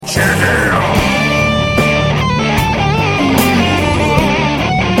I'll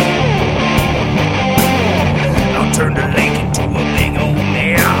turn the lake into a big old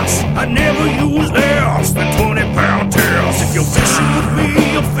mess. I never use less than 20-pound test. If you're fishing with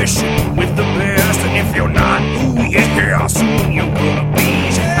me, you're fishing with the best. And if you're not, ooh yeah, soon you're gonna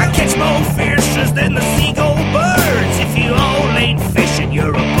be. I catch more fishes than the seagull birds. If you all ain't fishing,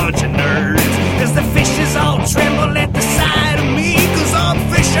 you're a bunch of nerds. Cause the fishes all tremble at the sight of me. Cause I'm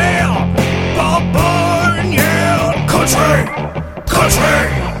fishing for Bunyan country.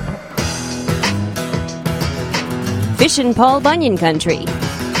 Fishin' Paul Bunyan country.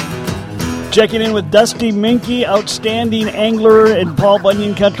 Checking in with Dusty Minke, outstanding angler in Paul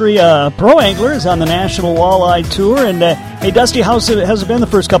Bunyan country. Pro angler is on the National Walleye Tour. And hey, Dusty, has it been the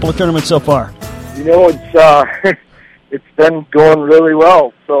first couple of tournaments so far? You know, it's it's been going really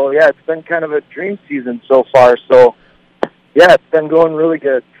well. So yeah, it's been kind of a dream season so far. So yeah, it's been going really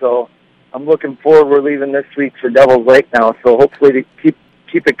good. So I'm looking forward. We're leaving this week for Devil's Lake now. So hopefully to keep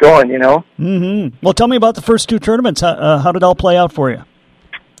it going, you know. Mm-hmm. Well, tell me about the first two tournaments. How did it all play out for you?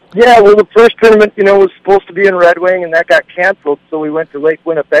 Yeah, well, the first tournament, you know, was supposed to be in Red Wing, and that got canceled, so we went to Lake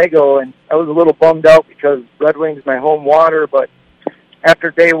Winnebago, and I was a little bummed out because Red Wing's my home water, but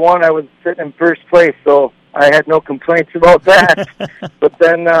after day one, I was sitting in first place, so I had no complaints about that. But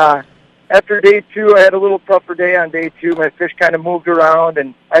then after day two, I had a little tougher day on day two. My fish kind of moved around,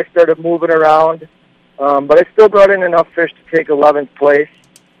 and I started moving around, but I still brought in enough fish to take 11th place,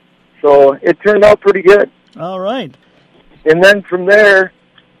 so it turned out pretty good. All right. And then from there,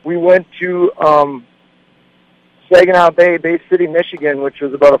 we went to Saginaw Bay, Bay City, Michigan, which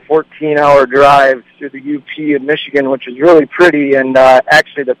was about a 14-hour drive through the UP in Michigan, which is really pretty. And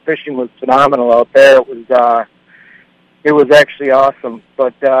actually, the fishing was phenomenal out there. It was actually awesome.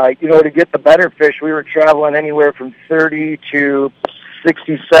 But you know, to get the better fish, we were traveling anywhere from 30 to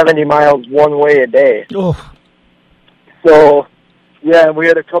 60, 70 miles one way a day. Oh. So yeah, we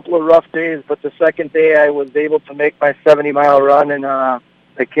had a couple of rough days. But the second day, I was able to make my 70-mile run, and I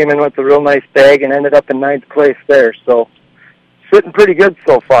came in with a real nice bag and ended up in 9th place there. So, sitting pretty good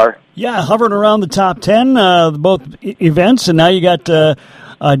so far. Yeah, hovering around the top 10, both events, and now you got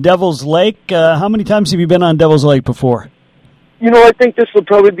Devil's Lake. How many times have you been on Devil's Lake before? You know, I think this will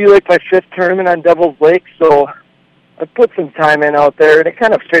probably be like my 5th tournament on Devil's Lake, so I put some time in out there, and it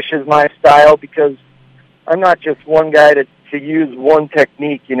kind of fishes my style because I'm not just one guy to use one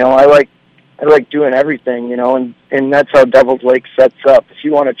technique. You know, I like doing everything, you know, and that's how Devil's Lake sets up. If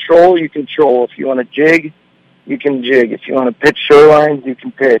you want to troll, you can troll. If you want to jig, you can jig. If you want to pitch shorelines, you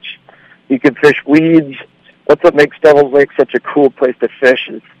can pitch. You can fish weeds. That's what makes Devil's Lake such a cool place to fish,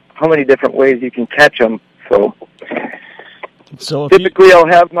 is how many different ways you can catch them. So typically I'll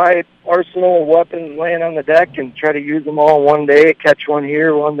have my arsenal of weapons laying on the deck and try to use them all one day, catch one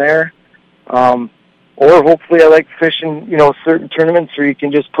here, one there. Or hopefully I like fishing, you know, certain tournaments where you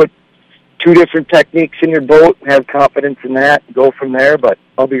can just put 2 different techniques in your boat, have confidence in that, go from there, but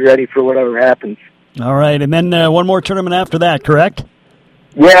I'll be ready for whatever happens. All right, and then one more tournament after that, correct?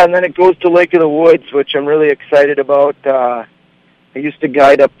 Yeah, and then it goes to Lake of the Woods, which I'm really excited about. I used to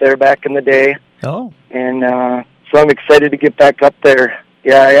guide up there back in the day. Oh. And so I'm excited to get back up there.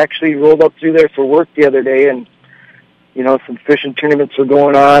 Yeah, I actually rolled up through there for work the other day, and, you know, some fishing tournaments are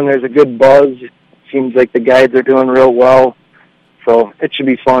going on. There's a good buzz. It seems like the guides are doing real well, so it should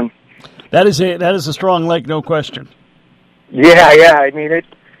be fun. That is a strong lake, no question. Yeah. I mean,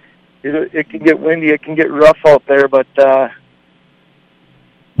 it can get windy, it can get rough out there, but it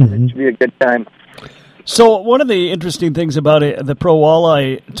should be a good time. So one of the interesting things about the Pro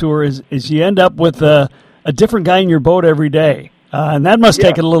Walleye Tour is you end up with a different guy in your boat every day, and that must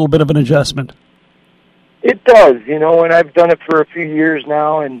take a little bit of an adjustment. It does, you know, and I've done it for a few years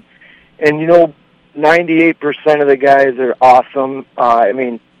now, and you know, 98% of the guys are awesome. I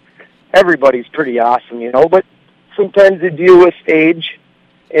mean, everybody's pretty awesome, you know, but sometimes they deal with age.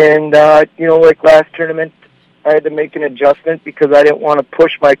 And, you know, like last tournament, I had to make an adjustment because I didn't want to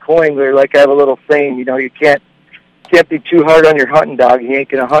push my co-angler. Like I have a little saying, you know, you can't be too hard on your hunting dog. He ain't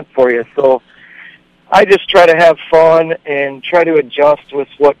going to hunt for you. So I just try to have fun and try to adjust with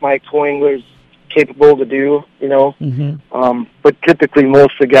what my co-angler's capable to do, you know. Mm-hmm. But typically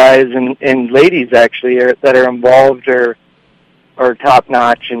most of the guys and ladies actually that are involved are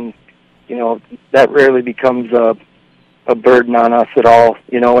top-notch, and you know, that rarely becomes a burden on us at all,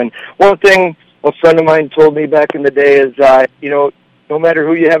 you know. And one thing a friend of mine told me back in the day is, you know, no matter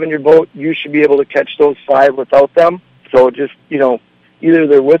who you have in your boat, you should be able to catch those 5 without them. So just, you know, either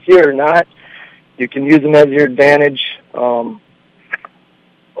they're with you or not, you can use them as your advantage, or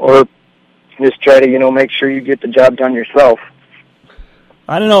just try to, you know, make sure you get the job done yourself.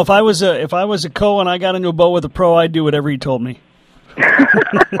 I don't know if I was a co and I got into a boat with a pro, I'd do whatever he told me.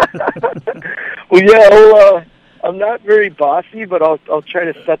 Well, yeah, well, I'm not very bossy, but I'll try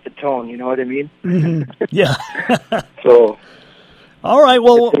to set the tone. You know what I mean? Mm-hmm. Yeah. So. All right.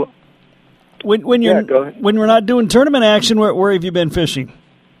 Well, when we're not doing tournament action, where have you been fishing?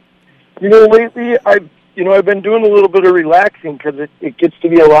 You know, lately I've been doing a little bit of relaxing because it gets to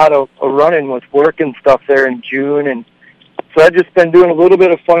be a lot of running with work and stuff there in June, and so I've just been doing a little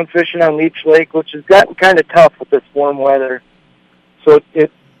bit of fun fishing on Leech Lake, which has gotten kind of tough with this warm weather. So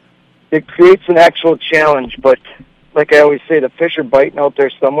it creates an actual challenge, but like I always say, the fish are biting out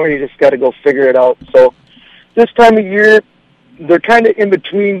there somewhere. You just got to go figure it out. So this time of year, they're kind of in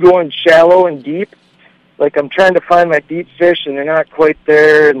between going shallow and deep. Like I'm trying to find my deep fish, and they're not quite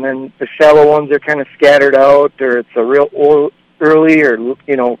there, and then the shallow ones are kind of scattered out, or it's a real early or,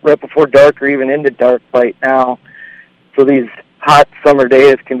 right before dark or even into dark bite now. So these hot summer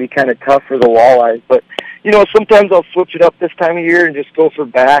days can be kind of tough for the walleyes, but sometimes I'll switch it up this time of year and just go for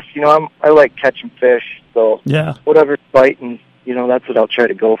bass. I like catching fish, so yeah, whatever's biting, that's what I'll try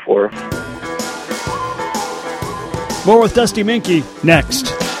to go for. More with Dusty Minke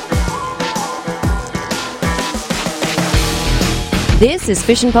next. This is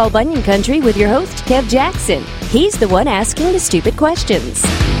Fishin' Paul Bunyan Country with your host, Kev Jackson. He's the one asking the stupid questions.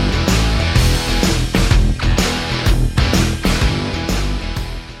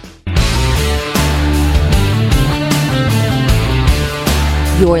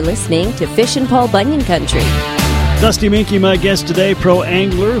 You're listening to Fishin' Paul Bunyan Country. Dusty Minke, my guest today, pro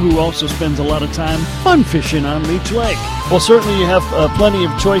angler who also spends a lot of time fun fishing on Leech Lake. Well, certainly you have plenty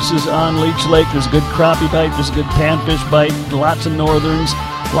of choices on Leech Lake. There's a good crappie bite, there's a good panfish bite, lots of northerns,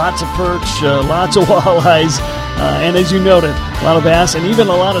 lots of perch, lots of walleyes, and as you noted, a lot of bass and even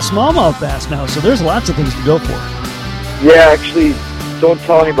a lot of smallmouth bass now. So there's lots of things to go for. Yeah, actually, don't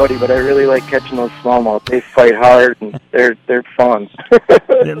tell anybody, but I really like catching those smallmouth. They fight hard and they're fun.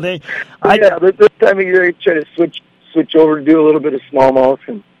 This time of year I try to switch over to do a little bit of smallmouth,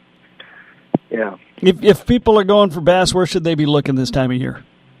 and yeah. If people are going for bass, where should they be looking this time of year?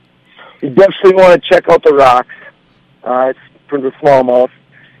 You definitely want to check out the rocks. It's for the smallmouth.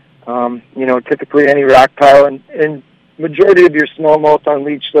 Typically any rock pile, and majority of your smallmouth on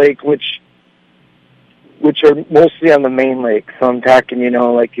Leech Lake, which are mostly on the main lake. So I'm talking,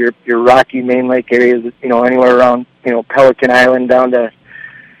 like your rocky main lake areas, anywhere around, Pelican Island down to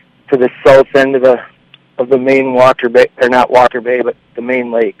the south end of the main Walker Bay, or not Walker Bay, but the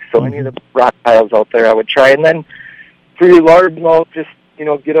main lake. So any of the rock piles out there I would try. And then for your largemouth, just,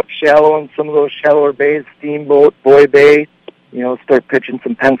 get up shallow in some of those shallower bays, Steamboat, Boy Bay, start pitching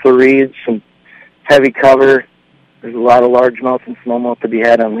some pencil reeds, some heavy cover. There's a lot of largemouth and smallmouth to be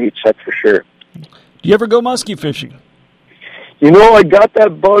had on Leech, that's for sure. Do you ever go muskie fishing? I got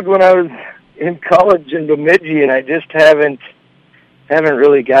that bug when I was in college in Bemidji, and I just haven't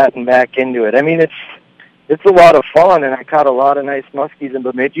really gotten back into it. I mean, it's a lot of fun, and I caught a lot of nice muskies in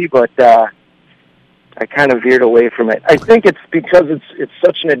Bemidji, but I kind of veered away from it. I think it's because it's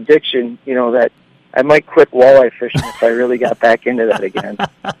such an addiction, that I might quit walleye fishing if I really got back into that again.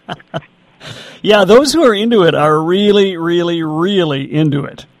 Yeah, those who are into it are really, really, really into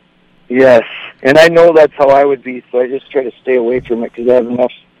it. Yes, and I know that's how I would be, so I just try to stay away from it because I have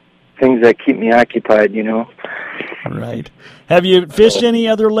enough things that keep me occupied, Right. Have you fished any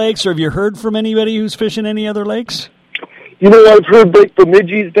other lakes, or have you heard from anybody who's fishing any other lakes? I've heard Lake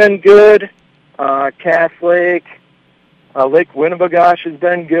Bemidji's been good, Cass Lake, Lake Winnebagosh has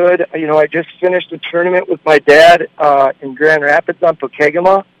been good. I just finished a tournament with my dad in Grand Rapids on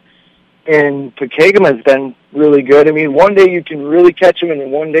Pokegama, and Pokegama has been really good. I mean, one day you can really catch them, and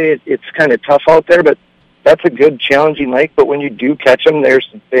then one day it's kind of tough out there, but that's a good, challenging lake. But when you do catch them, there's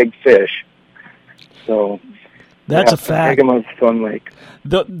some big fish. So that's a fact. Pokegama's a fun lake.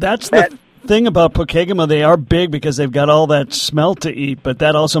 That's the thing about Pokegama. They are big because they've got all that smelt to eat, but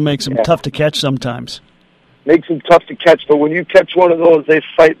that also makes them tough to catch sometimes. Makes them tough to catch, but when you catch one of those, they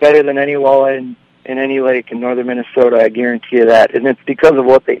fight better than any walleye in any lake in northern Minnesota, I guarantee you that. And it's because of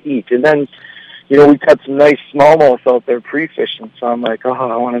what they eat. And then, we caught some nice smallmouth out there pre-fishing, so I'm like, I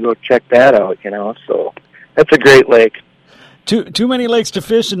want to go check that out, So that's a great lake. Too many lakes to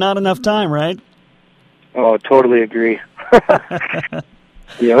fish and not enough time, right? Oh, totally agree.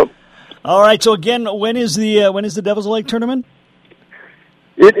 Yep. All right, so again, when is the Devil's Lake tournament?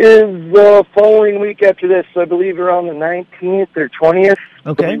 It is the following week after this, I believe around the 19th or 20th.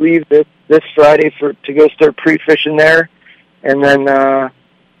 Okay. We leave this Friday to go start pre-fishing there. And then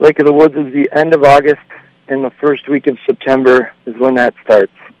Lake of the Woods is the end of August, and the first week of September is when that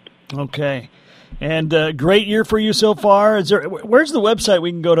starts. Okay. And great year for you so far. Where's the website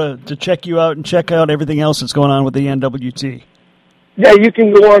we can go to check you out and check out everything else that's going on with the NWT? Yeah, you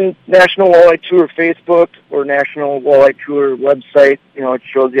can go on National Walleye Tour Facebook or National Walleye Tour website. You know, it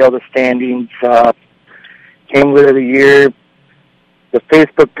shows you all the standings, Angler of the Year. The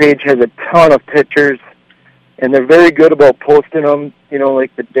Facebook page has a ton of pictures, and they're very good about posting them, you know,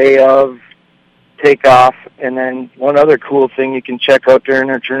 like the day of takeoff. And then one other cool thing you can check out during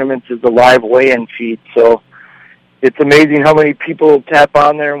our tournaments is the live weigh-in feed. So it's amazing how many people tap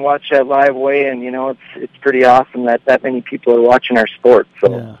on there and watch that live weigh-in. You know, it's pretty awesome that many people are watching our sport.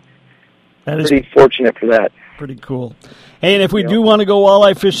 So yeah. That is pretty fortunate for that. Pretty cool. Hey, and if we do want to go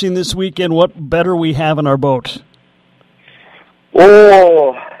walleye fishing this weekend, what better we have in our boat?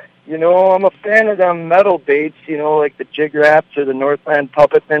 Oh, you know, I'm a fan of them metal baits, you know, like the jig wraps or the Northland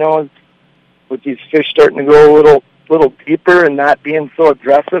puppet minnows, with these fish starting to go a little deeper and not being so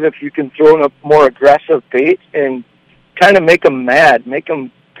aggressive. If you can throw in a more aggressive bait and kind of make them mad, make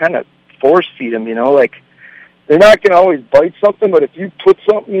them kind of force feed them, you know, like they're not going to always bite something, but if you put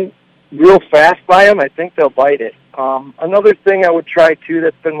something real fast by them, I think they'll bite it. Another thing I would try too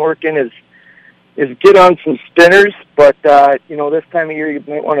that's been working is get on some spinners, but you know, this time of year you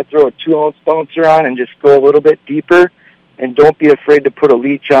might want to throw a 2-ounce bouncer on and just go a little bit deeper, and don't be afraid to put a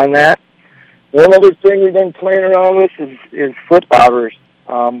leech on that. One other thing we've been playing around with is flip bobbers.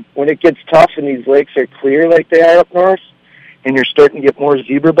 When it gets tough and these lakes are clear like they are up north, and you're starting to get more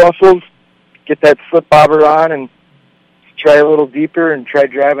zebra buffles, get that flip bobber on and try a little deeper and try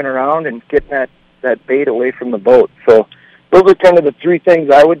driving around and getting that bait away from the boat. So those are kind of the three things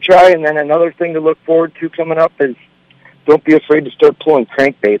I would try. And then another thing to look forward to coming up is don't be afraid to start pulling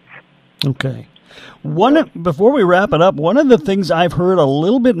crankbaits. Okay. Before we wrap it up, one of the things I've heard a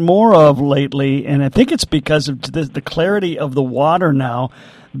little bit more of lately, and I think it's because of the clarity of the water now,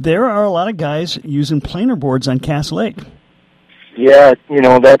 there are a lot of guys using planer boards on Cass Lake. Yeah, you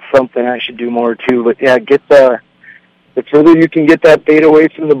know, that's something I should do more too. But yeah, the further you can get that bait away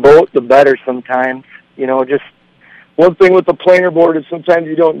from the boat, the better sometimes. You know, just one thing with the planer board is sometimes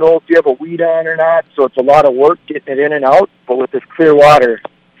you don't know if you have a weed on or not, so it's a lot of work getting it in and out. But with this clear water,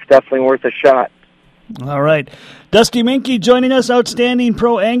 it's definitely worth a shot. All right. Dusty Minke joining us, outstanding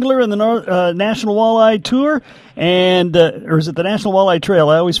pro angler in the National Walleye Tour, and or is it the National Walleye Trail?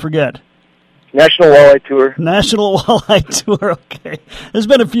 I always forget. National Walleye Tour. National Walleye Tour, okay. There's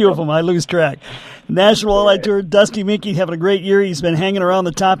been a few of them. I lose track. National Walleye Tour, Dusty Minke having a great year. He's been hanging around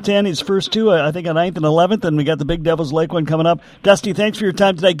the top 10. His first two, I think, on 9th and 11th, and we got the big Devil's Lake one coming up. Dusty, thanks for your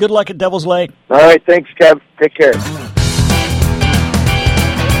time today. Good luck at Devil's Lake. All right, thanks, Kev. Take care.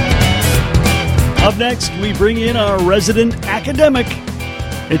 Up next, we bring in our resident academic.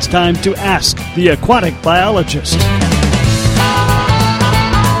 It's time to Ask the Aquatic Biologist.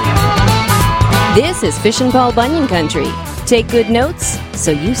 This is Fishin' Paul Bunyan Country. Take good notes so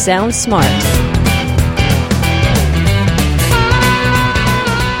you sound smart.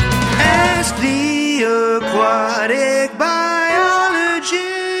 Ask the aquatic biologist.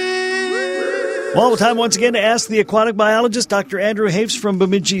 Well, time once again to ask the aquatic biologist, Dr. Andrew Hafes from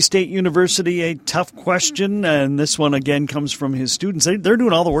Bemidji State University. A tough question, and this one again comes from his students. They're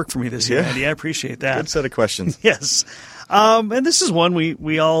doing all the work for me this year, Andy. I appreciate that. Good set of questions. Yes. And this is one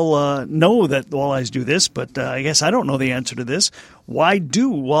we all know that walleyes do this, but I guess I don't know the answer to this. Why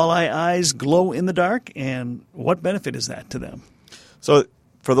do walleye eyes glow in the dark, and what benefit is that to them? So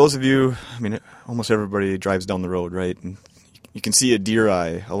for those of you, I mean, almost everybody drives down the road, right? And you can see a deer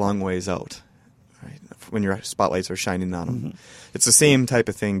eye a long ways out, right, when your spotlights are shining on them. Mm-hmm. It's the same type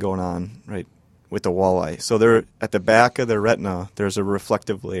of thing going on, right, with the walleye. So they're at the back of their retina, there's a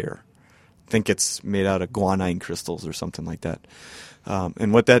reflective layer. Think it's made out of guanine crystals or something like that.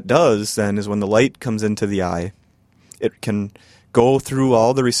 And what that does then is when the light comes into the eye, it can go through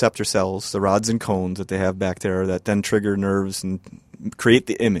all the receptor cells, the rods and cones that they have back there that then trigger nerves and create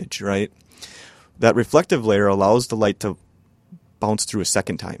the image, right? That reflective layer allows the light to bounce through a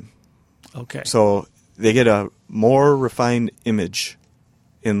second time. Okay. So they get a more refined image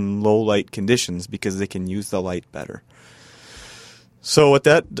in low light conditions because they can use the light better. So what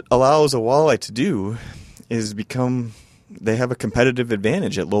that allows a walleye to do is they have a competitive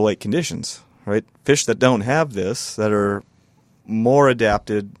advantage at low light conditions, right? Fish that don't have this, that are more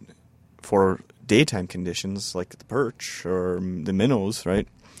adapted for daytime conditions like the perch or the minnows, right?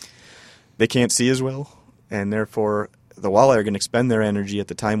 They can't see as well, and therefore the walleye are going to expend their energy at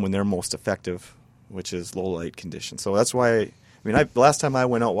the time when they're most effective, which is low light conditions. So that's why, last time I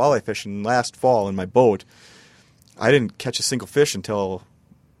went out walleye fishing last fall in my boat, I didn't catch a single fish until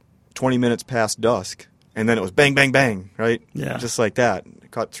 20 minutes past dusk, and then it was bang, bang, bang, right? Yeah. Just like that.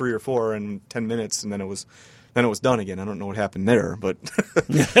 caught 3 or 4 in 10 minutes, and then it was done again. I don't know what happened there, but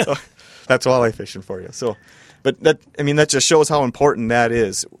so that's walleye fishing for you. So, but that just shows how important that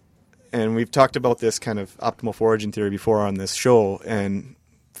is. And we've talked about this kind of optimal foraging theory before on this show, and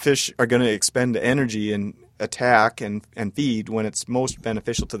fish are going to expend energy and attack and feed when it's most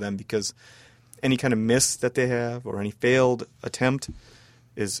beneficial to them, because any kind of miss that they have or any failed attempt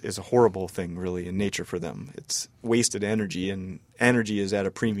is a horrible thing, really, in nature for them. It's wasted energy, and energy is at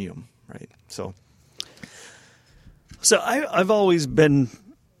a premium, right? So I've always been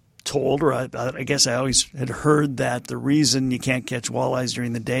told, or I guess I always had heard, that the reason you can't catch walleyes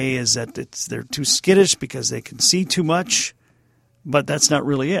during the day is that they're too skittish because they can see too much, but that's not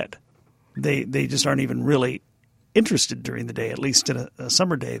really it. They just aren't even really interested during the day, at least in a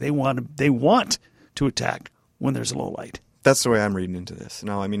summer day. They want to attack when there's a low light. That's the way I'm reading into this.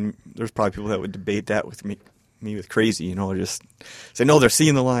 Now, I mean, there's probably people that would debate that with me with crazy, just say, no, they're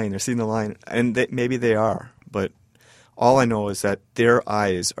seeing the line, and maybe they are, but all I know is that their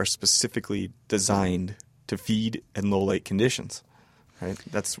eyes are specifically designed to feed in low light conditions, right?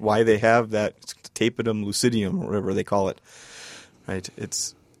 That's why they have that tapetum lucidium, or whatever they call it, right?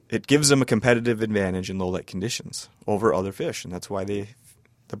 It gives them a competitive advantage in low light conditions over other fish, and that's why the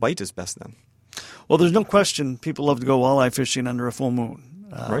bite is best then. Well, there's no question people love to go walleye fishing under a full moon,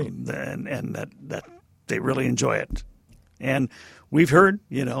 right? And that they really enjoy it. And we've heard,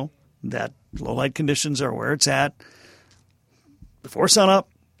 that low light conditions are where it's at. Before sunup,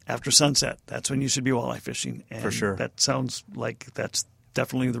 after sunset, that's when you should be walleye fishing. And for sure. That sounds like that's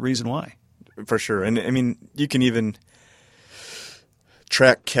definitely the reason why. For sure. And, I mean, you can even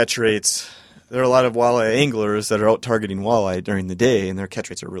track catch rates. There are a lot of walleye anglers that are out targeting walleye during the day, and their catch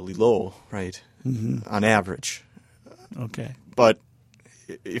rates are really low, right, on average. Okay. But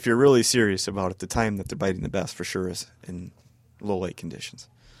if you're really serious about it, the time that they're biting the best for sure is in low light conditions.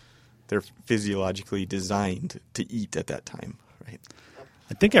 They're physiologically designed to eat at that time, right?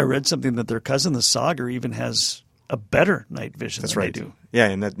 I think I read something that their cousin, the sauger, even has a better night vision than they do. Yeah,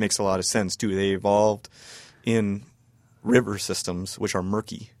 and that makes a lot of sense, too. They evolved in river systems, which are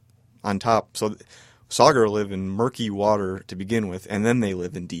murky on top. So sauger live in murky water to begin with, and then they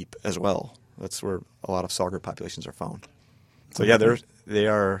live in deep as well. That's where a lot of sauger populations are found. So, yeah, they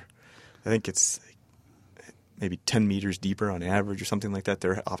are, I think it's maybe 10 meters deeper on average or something like that,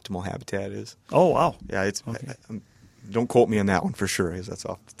 their optimal habitat is. Oh, wow. Yeah, it's. Okay. Don't quote me on that one for sure, because that's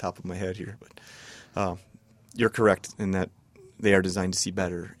off the top of my head here. But you're correct in that they are designed to see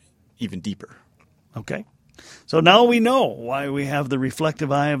better, even deeper. Okay. So now we know why we have the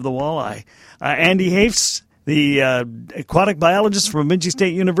reflective eye of the walleye. Andy Hafes, the aquatic biologist from Minke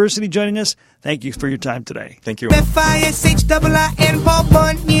State University, joining us. Thank you for your time today. Thank you. Fishin, Paul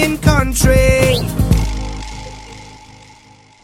Bunyan country.